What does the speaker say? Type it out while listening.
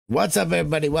What's up,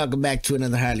 everybody? Welcome back to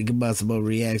another highly combustible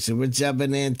reaction. We're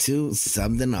jumping into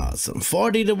something awesome.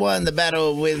 40-1, the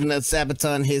Battle of Wizna,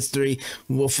 Sabaton history.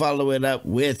 We'll follow it up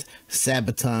with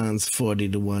Sabaton's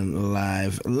 40-1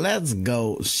 live. Let's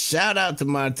go. Shout out to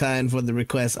Martine for the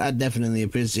request. I definitely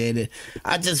appreciate it.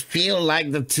 I just feel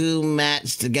like the two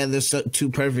match together too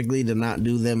perfectly to not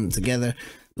do them together.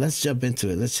 Let's jump into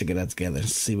it. Let's check it out together.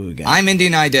 Let's see what we got. I'm Indy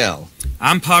Nidell.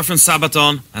 I'm Par from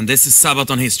Sabaton, and this is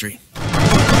Sabaton history.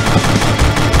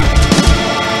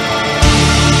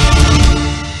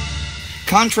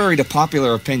 Contrary to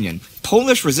popular opinion,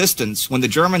 Polish resistance when the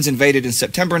Germans invaded in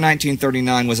September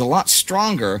 1939 was a lot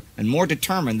stronger and more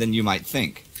determined than you might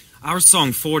think. Our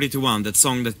song 40-1, that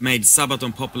song that made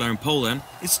Sabaton popular in Poland,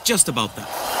 is just about that.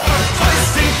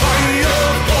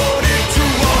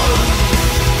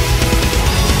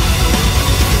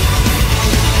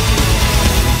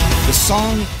 The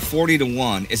song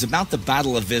 40-1 is about the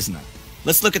Battle of Wizna.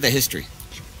 Let's look at the history.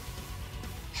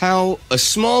 How a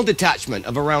small detachment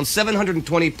of around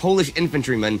 720 Polish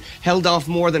infantrymen held off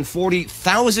more than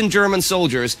 40,000 German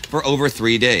soldiers for over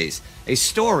 3 days. A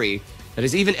story that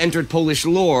has even entered Polish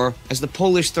lore as the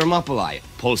Polish Thermopylae,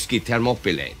 Polskie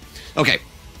Thermopylae. Okay,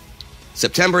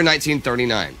 September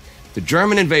 1939. The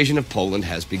German invasion of Poland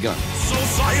has begun. So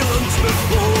silent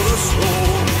before the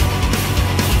storm,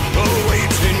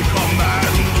 awaiting command.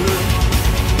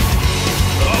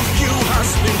 A few has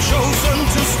been chosen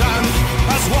to stand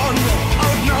as one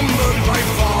outnumbered by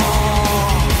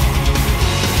far.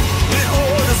 The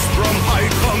orders from high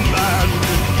command: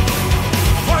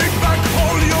 fight back,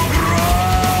 hold your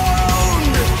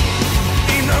ground.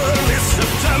 In early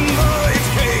September it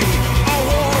came, a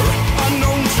war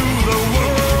unknown to the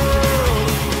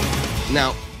world.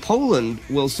 Now, Poland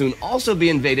will soon also be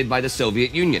invaded by the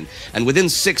Soviet Union, and within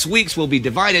 6 weeks will be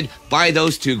divided by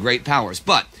those two great powers.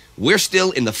 But we're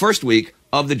still in the first week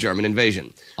of the German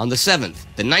invasion. On the 7th,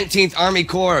 the 19th Army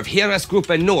Corps of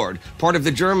Heeresgruppe Nord, part of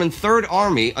the German 3rd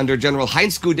Army under General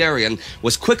Heinz Guderian,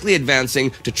 was quickly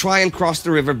advancing to try and cross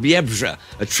the river Wieprze,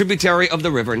 a tributary of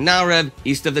the river Narew,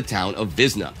 east of the town of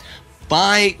Wizna.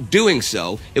 By doing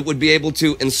so, it would be able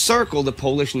to encircle the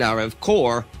Polish Narew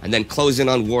Corps and then close in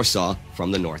on Warsaw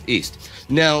from the northeast.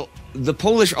 Now, the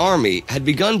Polish army had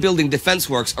begun building defense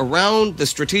works around the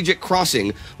strategic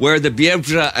crossing where the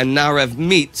Wieprze and Narew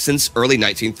meet since early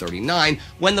 1939,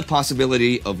 when the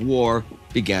possibility of war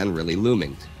began really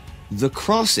looming. The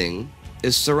crossing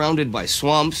is surrounded by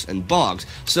swamps and bogs,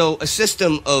 so a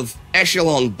system of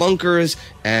echelon bunkers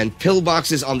and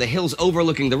pillboxes on the hills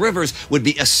overlooking the rivers would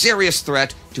be a serious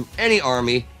threat to any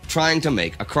army trying to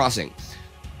make a crossing.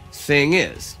 Thing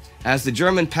is, as the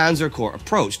German Panzer Corps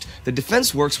approached, the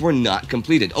defense works were not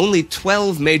completed. Only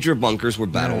 12 major bunkers were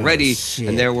battle-ready,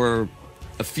 and there were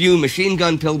a few machine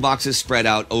gun pillboxes spread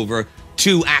out over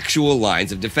 2 actual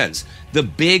lines of defense. The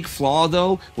big flaw,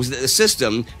 though, was that the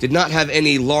system did not have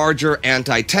any larger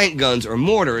anti-tank guns or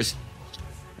mortars,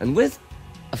 and with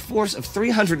a force of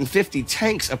 350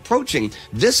 tanks approaching,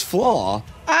 this flaw...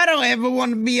 I don't ever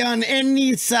want to be on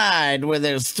any side where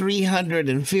there's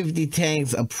 350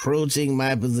 tanks approaching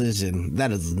my position.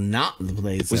 That is not the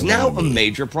place. Was now a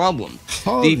major problem.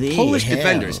 The Polish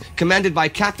defenders, commanded by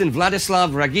Captain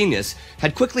Władysław Raginis,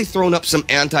 had quickly thrown up some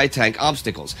anti-tank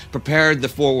obstacles, prepared the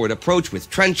forward approach with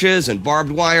trenches and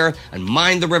barbed wire, and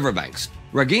mined the riverbanks.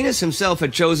 Raginis himself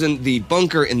had chosen the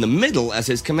bunker in the middle as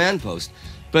his command post,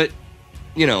 but,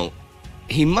 you know,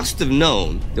 he must have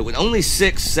known that with only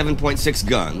 6 7.6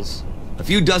 guns, a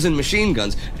few dozen machine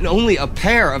guns, and only a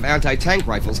pair of anti-tank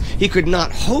rifles, he could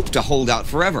not hope to hold out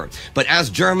forever. But as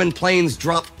German planes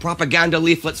dropped propaganda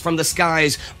leaflets from the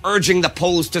skies urging the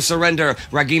Poles to surrender,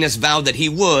 Raginis vowed that he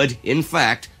would, in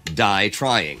fact, die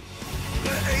trying. The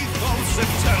 8th of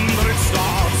September it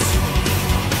starts,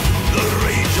 the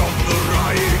rage of the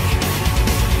Reich.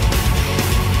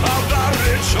 A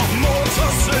barrage of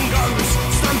mortars and guns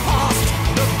stand past,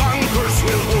 the bunkers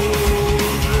will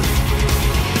hold.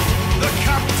 The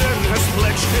captain has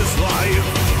pledged his life.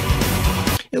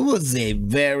 It was a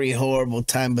very horrible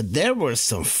time, but there were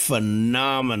some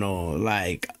phenomenal,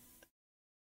 like,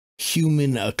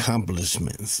 human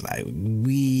accomplishments. Like,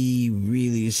 we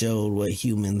really showed what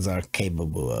humans are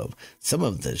capable of. Some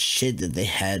of the shit that they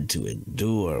had to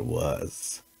endure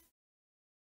was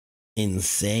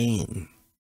insane.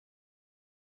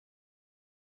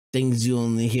 Things you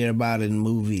only hear about in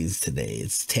movies today.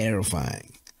 It's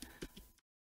terrifying.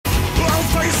 I'll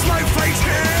face my fate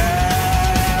here.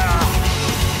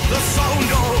 The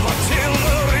sound of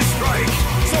artillery strike,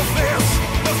 so fierce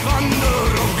the thunder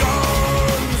of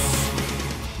guns.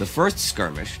 The first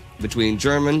skirmish between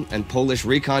German and Polish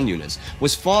recon units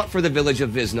was fought for the village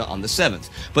of Wizna on the 7th,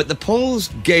 but the Poles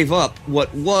gave up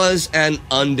what was an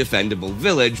undefendable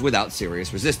village without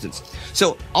serious resistance.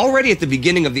 So already at the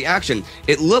beginning of the action,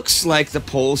 it looks like the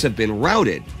Poles have been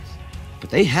routed. But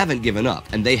they haven't given up,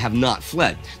 and they have not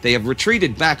fled. They have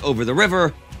retreated back over the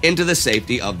river into the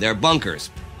safety of their bunkers.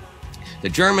 The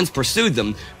Germans pursued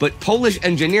them, but Polish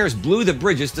engineers blew the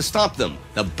bridges to stop them.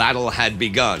 The battle had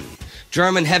begun.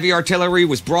 German heavy artillery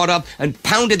was brought up and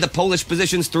pounded the Polish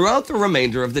positions throughout the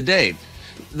remainder of the day.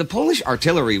 The Polish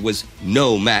artillery was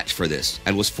no match for this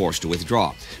and was forced to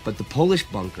withdraw, but the Polish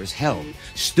bunkers held.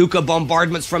 Stuka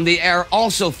bombardments from the air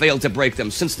also failed to break them,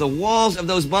 since the walls of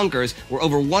those bunkers were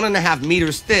over 1.5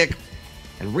 meters thick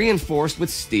and reinforced with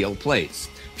steel plates.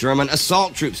 German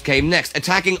assault troops came next,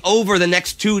 attacking over the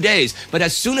next 2 days, but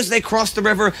as soon as they crossed the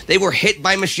river, they were hit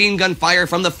by machine gun fire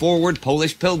from the forward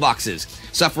Polish pillboxes.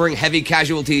 Suffering heavy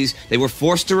casualties, they were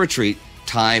forced to retreat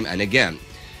time and again.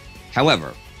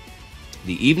 However,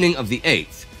 the evening of the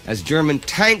 8th, as German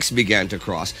tanks began to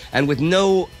cross, and with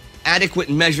no adequate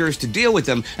measures to deal with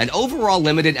them and overall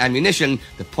limited ammunition,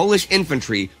 the Polish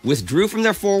infantry withdrew from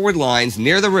their forward lines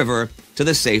near the river to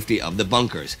the safety of the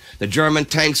bunkers. The German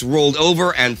tanks rolled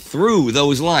over and through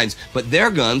those lines, but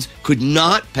their guns could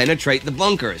not penetrate the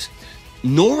bunkers,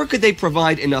 nor could they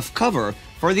provide enough cover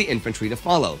for the infantry to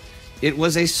follow. It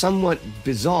was a somewhat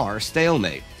bizarre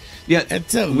stalemate. Yet,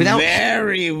 It's a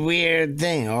very weird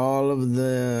thing. All of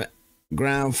the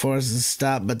ground forces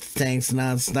stop, but the tanks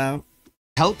not stop.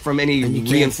 Help from any And you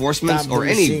can't reinforcements stop or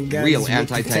the any machine guns real with the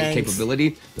anti-tank tanks.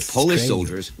 capability, the Polish crazy.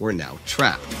 soldiers were now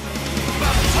trapped.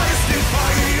 Baptized in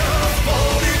fire,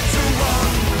 40-1,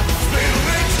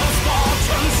 spirit of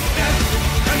Spartans, death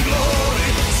and glory,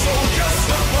 soldiers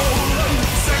of Poland,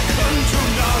 second to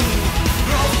none,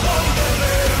 brought on the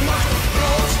Wehrmacht,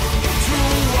 brought to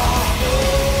our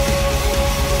homes.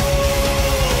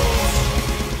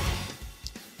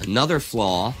 Another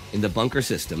flaw in the bunker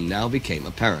system now became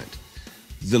apparent.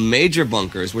 The major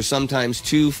bunkers were sometimes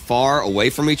too far away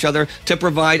from each other to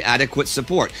provide adequate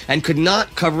support and could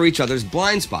not cover each other's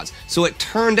blind spots. So it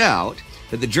turned out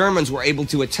that the Germans were able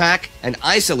to attack and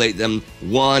isolate them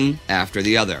one after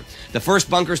the other. The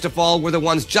first bunkers to fall were the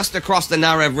ones just across the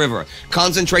Narev River.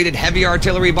 Concentrated heavy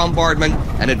artillery bombardment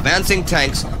and advancing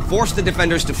tanks forced the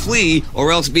defenders to flee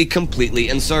or else be completely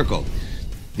encircled.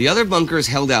 The other bunkers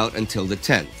held out until the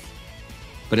 10th.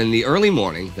 But in the early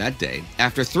morning that day,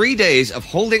 after 3 days of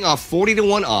holding off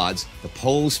 40-1 odds, the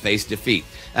Poles faced defeat,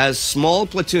 as small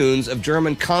platoons of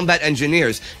German combat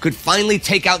engineers could finally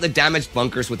take out the damaged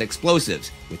bunkers with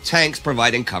explosives, with tanks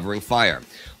providing covering fire.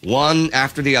 One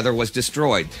after the other was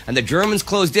destroyed, and the Germans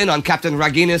closed in on Captain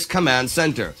Raginis' command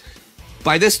center.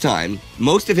 By this time,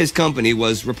 most of his company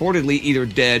was reportedly either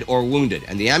dead or wounded,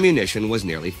 and the ammunition was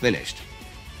nearly finished.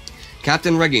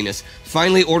 Captain Raginis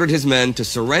finally ordered his men to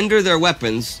surrender their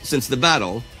weapons, since the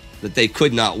battle, that they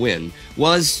could not win,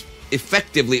 was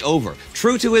effectively over.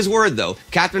 True to his word, though,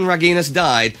 Captain Raginis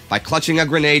died by clutching a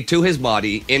grenade to his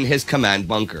body in his command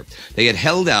bunker. They had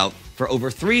held out for over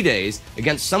 3 days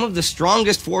against some of the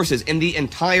strongest forces in the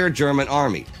entire German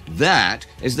army. That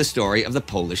is the story of the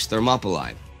Polish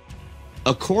Thermopylae.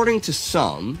 According to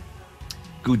some,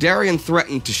 Guderian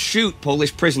threatened to shoot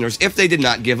Polish prisoners if they did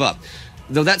not give up.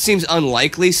 Though that seems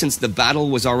unlikely since the battle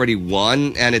was already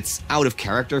won and it's out of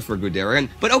character for Guderian.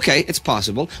 But okay, it's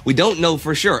possible. We don't know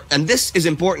for sure. And this is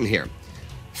important here.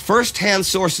 First-hand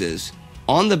sources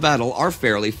on the battle are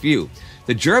fairly few.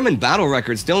 The German battle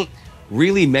records don't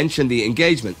really mention the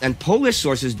engagement, and Polish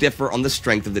sources differ on the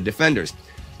strength of the defenders.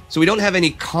 So we don't have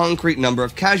any concrete number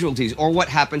of casualties or what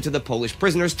happened to the Polish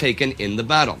prisoners taken in the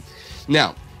battle.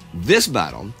 Now, this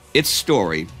battle, its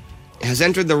story, has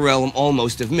entered the realm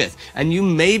almost of myth, and you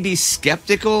may be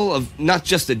skeptical of not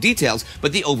just the details,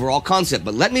 but the overall concept.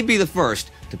 But let me be the first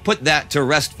to put that to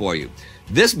rest for you.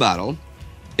 This battle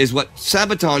is what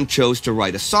Sabaton chose to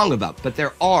write a song about, but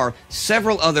there are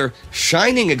several other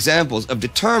shining examples of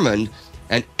determined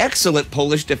and excellent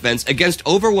Polish defense against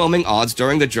overwhelming odds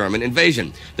during the German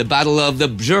invasion. The Battle of the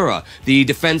Bzura, the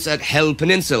defense at Hel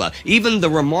Peninsula, even the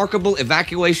remarkable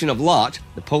evacuation of LOT,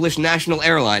 the Polish national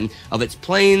airline, of its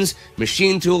planes,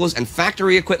 machine tools, and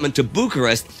factory equipment to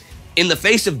Bucharest in the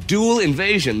face of dual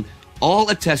invasion, all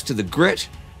attest to the grit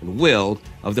and will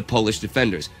of the Polish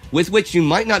defenders, with which you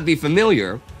might not be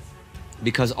familiar,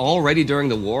 because already during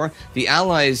the war, the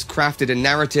Allies crafted a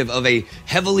narrative of a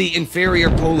heavily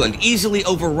inferior Poland, easily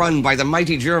overrun by the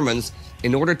mighty Germans,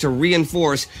 in order to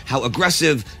reinforce how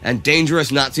aggressive and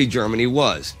dangerous Nazi Germany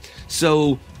was.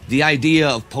 So, the idea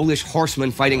of Polish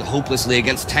horsemen fighting hopelessly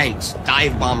against tanks,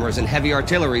 dive bombers, and heavy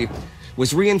artillery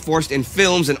was reinforced in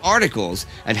films and articles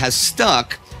and has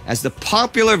stuck as the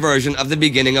popular version of the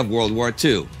beginning of World War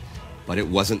II. But it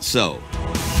wasn't so.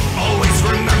 Always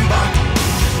remember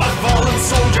a fallen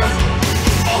soldier.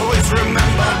 Always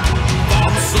remember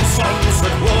fathers and sons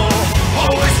at war.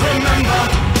 Always remember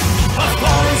a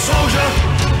fallen soldier.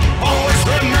 Always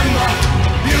remember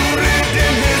you lived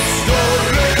in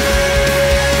history.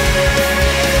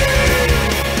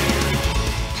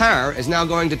 Per is now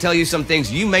going to tell you some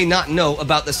things you may not know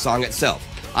about the song itself.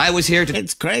 I was here to...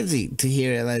 It's crazy to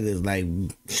hear it like this. Like,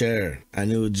 sure, I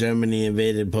knew Germany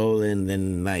invaded Poland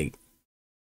and like,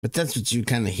 but that's what you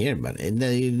kind of hear about it.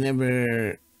 You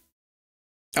never,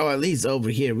 oh, at least over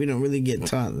here, we don't really get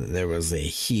taught that there was a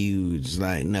huge,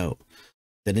 like, no,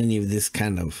 that any of this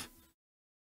kind of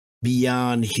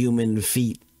beyond human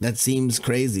feat. That seems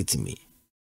crazy to me.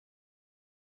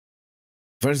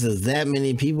 Versus that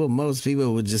many people, most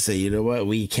people would just say, you know what,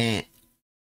 we can't.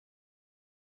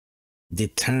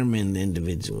 Determined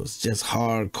individuals, just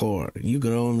hardcore. You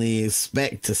could only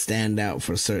expect to stand out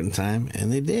for a certain time,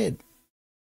 and they did.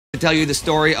 To tell you the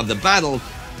story of the battle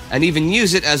and even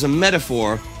use it as a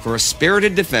metaphor for a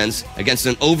spirited defense against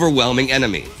an overwhelming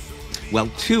enemy. Well,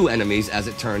 two enemies as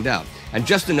it turned out. And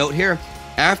just a note here,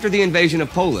 after the invasion of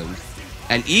Poland,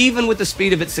 and even with the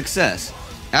speed of its success,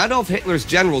 Adolf Hitler's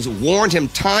generals warned him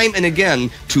time and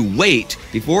again to wait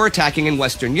before attacking in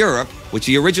Western Europe, which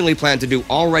he originally planned to do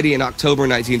already in October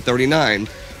 1939,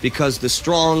 because the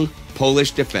strong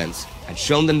Polish defense had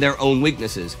shown them their own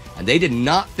weaknesses, and they did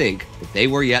not think that they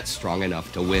were yet strong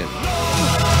enough to win.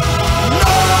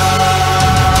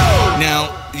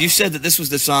 Now, you said that this was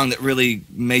the song that really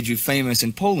made you famous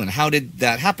in Poland. How did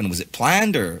that happen? Was it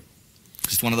planned or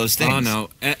just one of those things? Oh, no.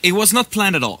 It was not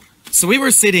planned at all. So we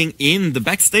were sitting in the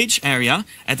backstage area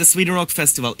at the Sweden Rock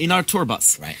Festival in our tour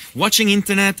bus, right, watching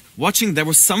internet, there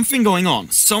was something going on,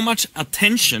 so much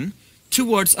attention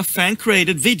towards a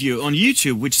fan-created video on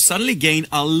YouTube, which suddenly gained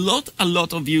a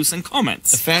lot of views and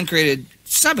comments. A fan-created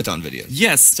Sabaton video?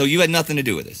 Yes. So you had nothing to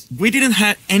do with this? We didn't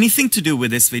have anything to do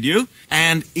with this video,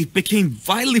 and it became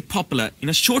wildly popular in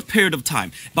a short period of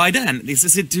time. By then, this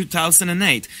is in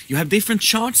 2008, you have different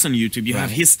charts on YouTube. You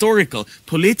have historical,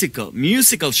 political,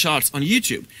 musical charts on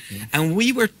YouTube. Yeah. And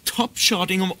we were top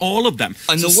charting on all of them.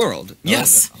 In the world?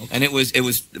 Yes. Okay. And it was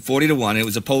 40-1. It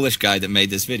was a Polish guy that made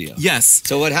this video. Yes.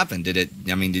 So what happened? Did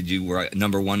you were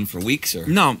 #1 for weeks or?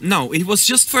 No. It was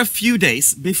just for a few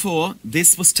days before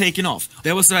this was taken off.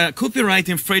 There was a copyright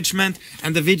infringement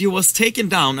and the video was taken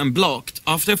down and blocked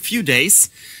after a few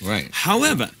days. Right.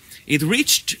 However, it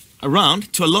reached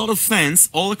around to a lot of fans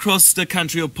all across the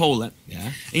country of Poland.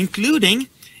 Yeah. Including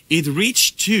it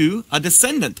reached to a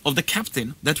descendant of the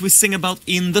captain that we sing about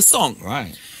in the song.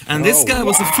 Right. And this guy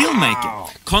was a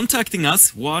filmmaker, contacting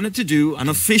us, wanted to do an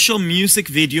official music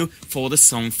video for the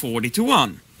song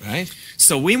 40-1. Right.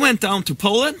 So we went down to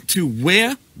Poland, to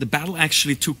where the battle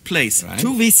actually took place, right, to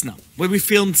Wizna, where we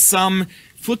filmed some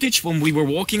footage when we were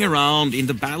walking around in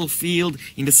the battlefield,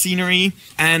 in the scenery,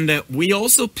 and we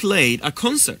also played a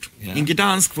concert in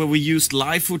Gdansk where we used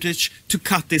live footage to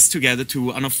cut this together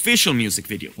to an official music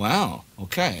video. Wow,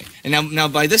 okay. And now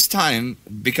by this time,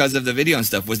 because of the video and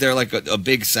stuff, was there like a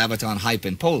big Sabaton hype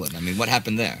in Poland? I mean, what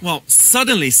happened there? Well,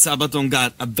 suddenly Sabaton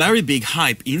got a very big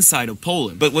hype inside of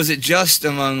Poland. But was it just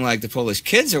among like the Polish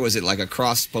kids, or was it like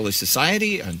across Polish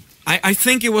society? I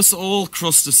think it was all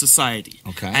across the society.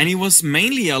 Okay. And it was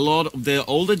mainly a lot of the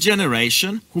older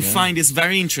generation who find this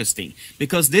very interesting.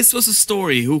 Because this was a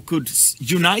story who could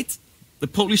unite the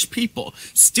Polish people.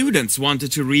 Students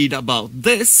wanted to read about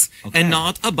this and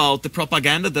not about the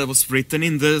propaganda that was written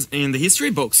in the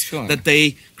history books that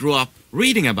they grew up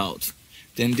reading about.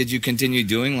 Then did you continue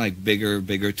doing like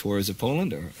bigger tours of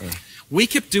Poland or? We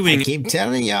kept doing... I keep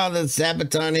telling y'all that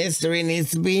Sabaton history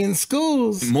needs to be in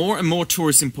schools. More and more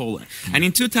tours in Poland. And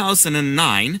in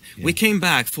 2009, we came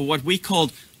back for what we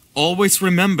called Always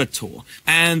Remember Tour.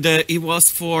 And it was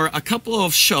for a couple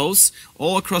of shows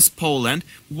all across Poland.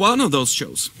 One of those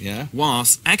shows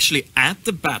was actually at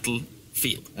the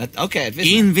battlefield. At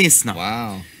Wizna. In Wizna.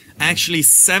 Wow. Actually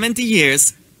 70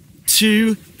 years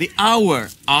to the hour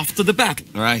after the battle.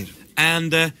 Right.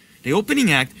 And... the opening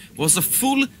act was a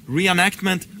full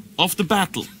reenactment of the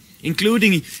battle,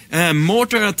 including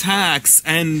mortar attacks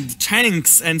and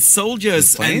tanks and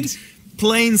soldiers and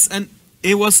planes, and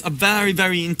it was a very,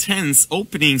 very intense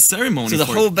opening ceremony. So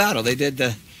the whole battle, they did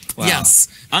the... Wow. Yes.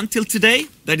 Until today,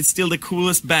 that is still the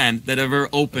coolest band that ever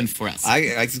opened for us.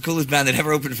 It's the coolest band that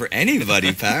ever opened for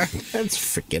anybody, Per. That's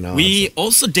freaking awesome. We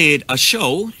also did a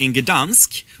show in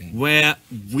Gdansk where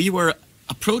we were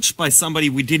approached by somebody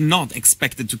we did not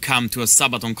expected to come to a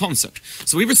Sabaton concert.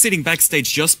 So we were sitting backstage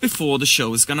just before the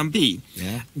show is gonna be.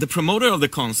 Yeah. The promoter of the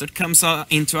concert comes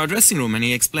into our dressing room and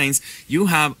he explains, you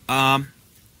have a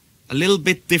little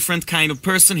bit different kind of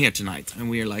person here tonight. And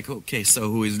we are like, okay, so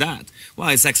who is that? Well,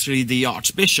 it's actually the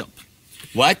Archbishop.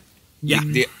 What? Yeah.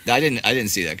 I didn't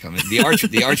see that coming. The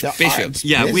Archbishop.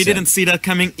 Yeah, we didn't see that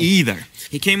coming either.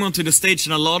 He came onto the stage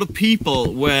and a lot of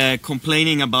people were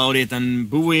complaining about it and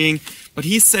booing, but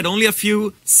he said only a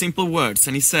few simple words,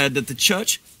 and he said that the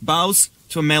church bows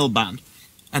to a metal band.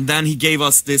 And then he gave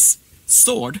us this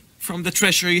sword from the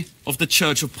treasury of the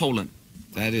Church of Poland.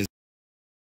 That is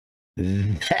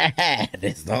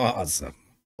awesome.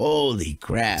 Holy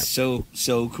crap. so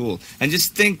cool. And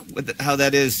just think how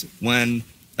that is when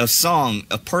a song,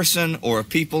 a person or a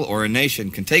people or a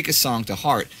nation can take a song to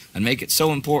heart and make it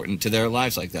so important to their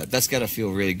lives like that. That's got to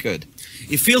feel really good.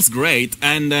 It feels great,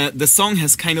 and the song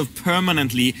has kind of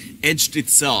permanently edged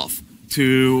itself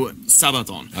to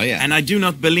Sabaton. Oh, yeah. And I do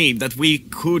not believe that we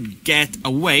could get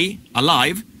away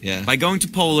alive by going to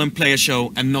Poland, play a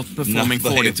show, and not performing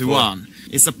 40 to 1.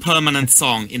 It's a permanent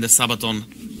song in the Sabaton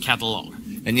catalog.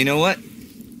 And you know what?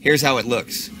 Here's how it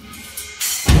looks.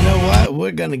 You know what?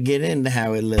 We're gonna get into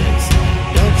how it looks.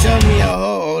 Don't show me a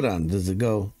hole. Hold on. Does it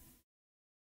go?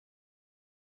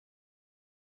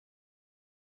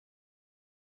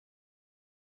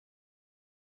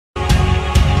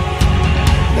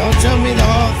 Don't show me the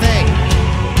whole thing.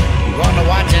 I'm going to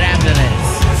watch it after this.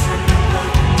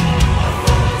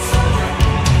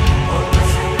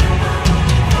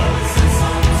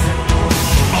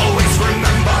 Always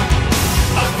remember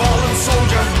a fallen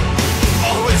soldier.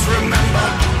 Always remember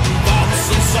thoughts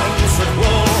and songs at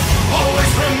war.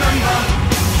 Always remember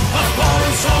a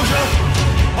fallen soldier.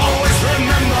 Always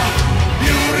remember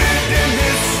you read in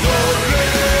history.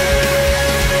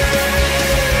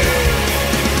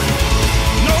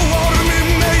 No army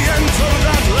may enter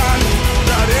that land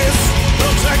that is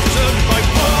protected by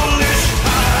Polish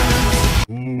hands.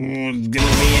 It's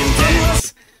gonna be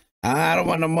intense. I don't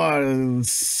want no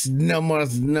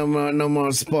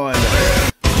more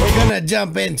spoilers. We're gonna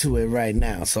jump into it right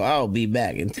now, so I'll be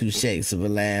back in 2 shakes of a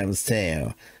lamb's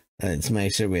tail. Let's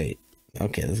make sure we.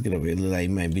 Okay, let's get over here. Look like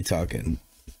you might be talking.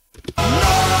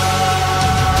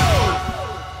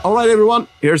 All right, everyone,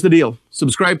 here's the deal.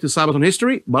 Subscribe to Sabaton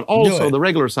History, but also the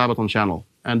regular Sabaton channel.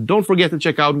 And don't forget to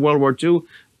check out World War II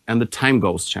and the Time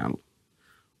Ghost channel.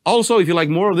 Also, if you like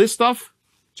more of this stuff,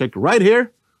 check right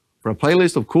here for a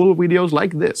playlist of cool videos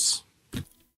like this.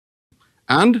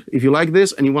 And if you like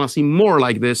this and you want to see more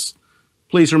like this,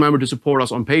 please remember to support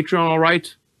us on Patreon, all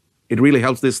right? It really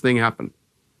helps this thing happen.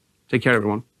 Take care,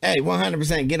 everyone. Hey,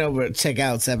 100% get over and check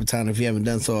out Sabaton if you haven't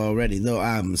done so already, though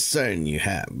I'm certain you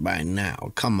have by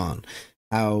now. Come on.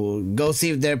 I'll go see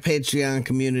if their Patreon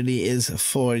community is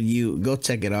for you. Go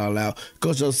check it all out.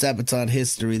 Go show Sabaton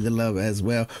History the love as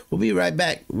well. We'll be right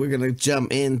back. We're going to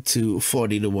jump into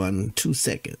 40 to 1, 2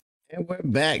 seconds. And we're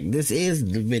back. This is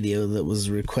the video that was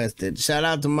requested. Shout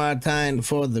out to Martine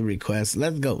for the request.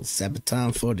 Let's go.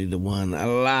 Sabaton 40 to 1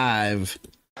 alive.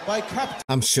 By Captain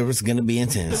I'm sure it's going to be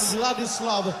intense.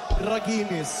 Vladislav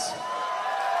Draginis.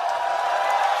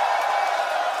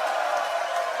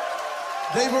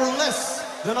 They were less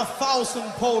than 1,000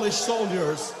 Polish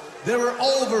soldiers. There were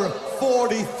over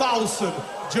 40,000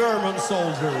 German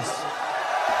soldiers.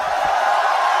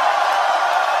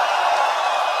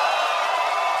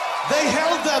 They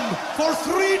held them for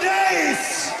 3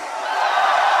 days.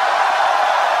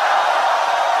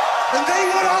 And they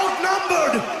were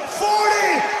outnumbered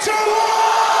 40 to 1.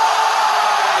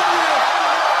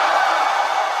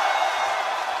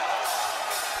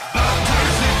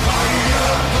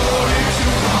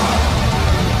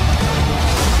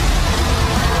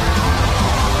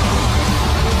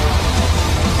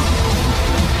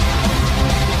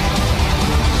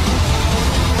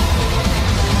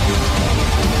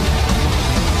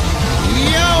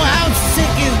 Yo, how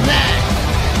sick is that?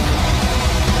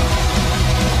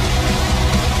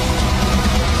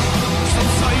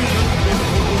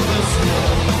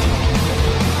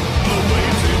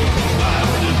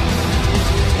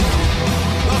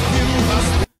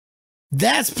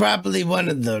 That's probably one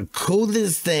of the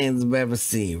coolest things I've ever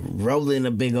seen. Rolling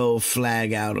a big old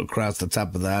flag out across the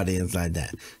top of the audience like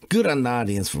that. Good on the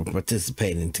audience for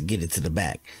participating to get it to the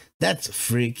back. That's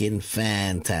freaking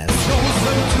fantastic.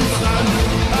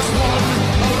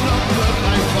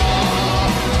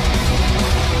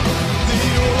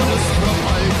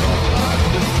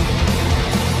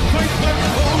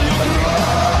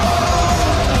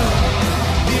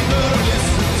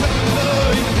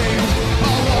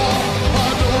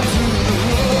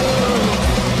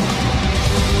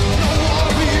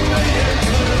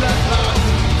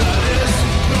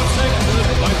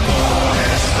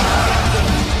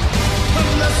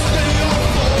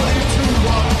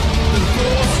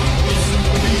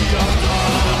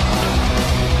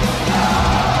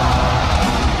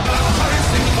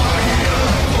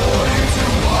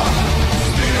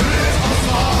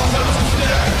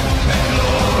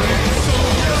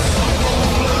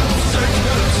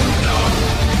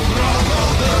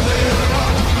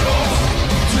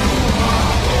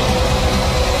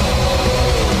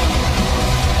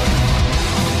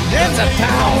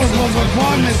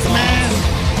 performance, man.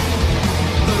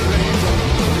 The range of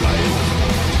the right.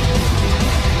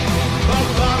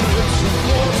 Barbarians,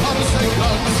 4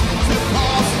 seconds to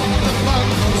pass. The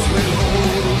bundles will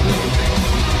hold.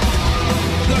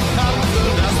 The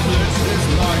captain has pledged his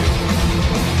life.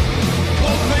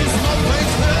 Oh, face my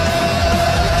face, hey!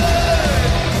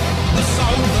 The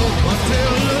sound of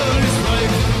artillery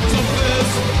strike to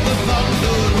face the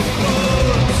thunder of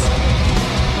birds.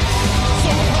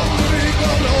 So come we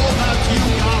go know that you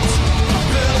got a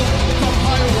bill from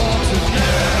high water,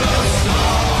 yes.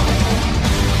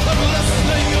 But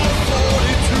listening on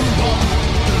 42-1,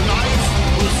 the lights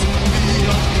will soon be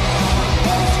undone.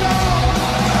 Let's go!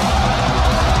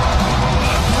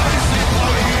 A crazy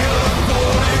fire,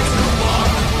 42-1,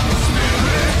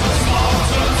 spirit of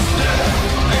Spartans dead,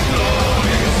 and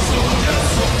glorious soldiers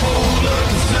of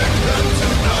Poland, second to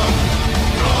none.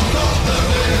 Wrath of the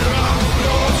Vera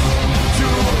brought to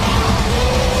our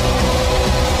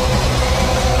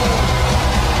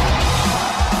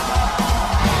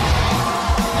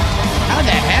How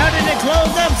the hell did it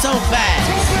close up so fast?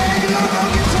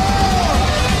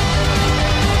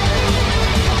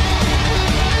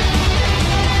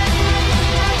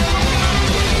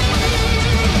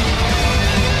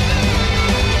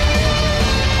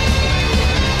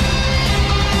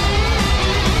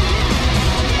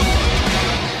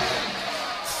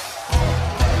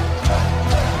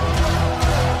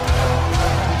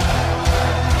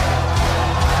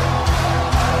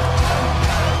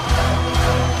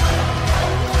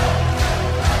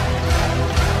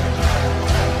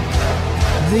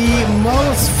 The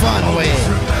most fun way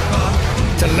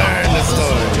to learn the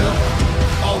story.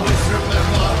 Always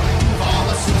remember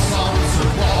fathers and sons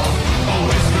of war.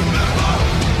 Always remember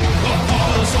the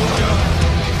fallen soldier.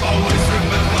 Always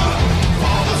remember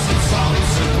fathers and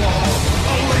sons of war.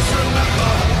 Always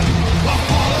remember the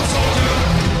fallen soldier.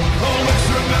 Always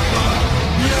remember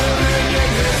you're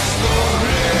reading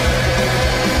history.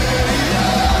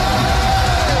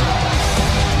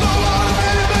 The one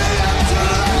may be into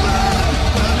the land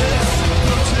that is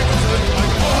protected by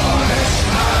Polish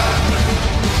hand.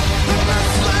 The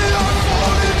best they are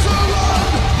falling to run,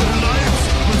 their lives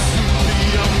will soon be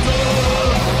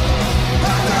undone.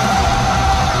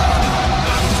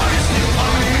 And tasty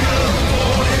fire,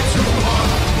 42-1,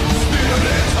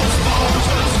 spirit of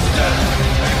Spartans dead,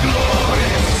 and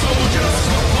glorious soldiers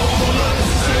of Poland,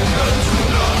 second to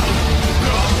none.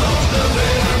 Wrath of the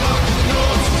Wehrmacht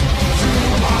brought to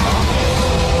our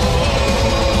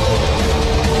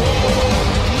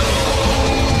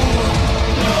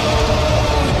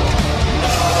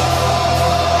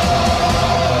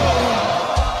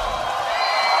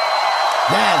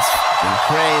That's fucking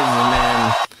crazy,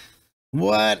 man.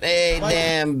 What a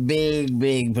damn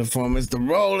big performance. The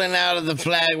rolling out of the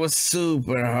flag was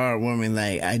super heartwarming.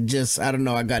 Like, I don't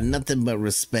know. I got nothing but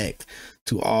respect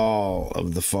to all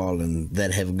of the fallen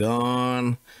that have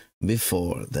gone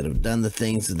before, that have done the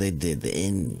things that they did,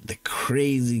 the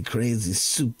crazy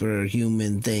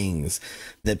superhuman things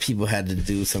that people had to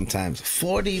do sometimes.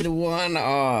 40-1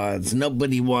 odds.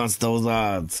 Nobody wants those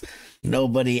odds.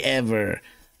 Nobody ever.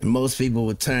 Most people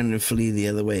would turn and flee the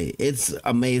other way. It's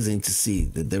amazing to see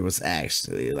that there was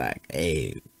actually like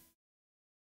a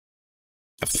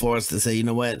force to say, you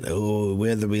know what,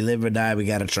 whether we live or die, we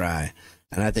gotta try.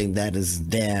 And I think that is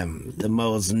damn the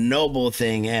most noble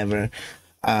thing ever.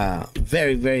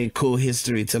 Very cool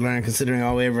history to learn, considering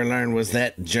all we ever learned was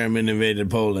that German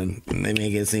invaded Poland. And they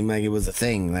make it seem like it was a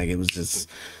thing, like it was just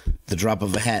the drop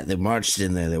of a hat. They marched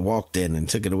in there, they walked in and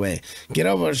took it away. Get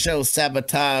over and show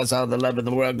Sabotage all the love in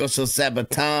the world. Go show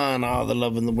Sabaton all the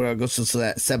love in the world. Go show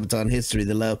Sabaton history,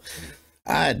 the love.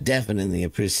 I definitely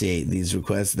appreciate these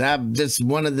requests. I'm just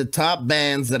one of the top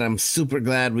bands that I'm super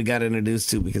glad we got introduced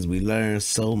to, because we learn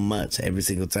so much every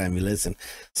single time you listen.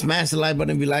 Smash the like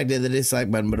button if you liked it, the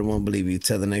dislike button, but I won't believe you.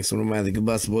 Till the next one, I'm the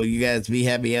Combustible. You guys be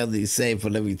happy, healthy, safe. I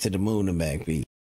love you to the moon and back, peace.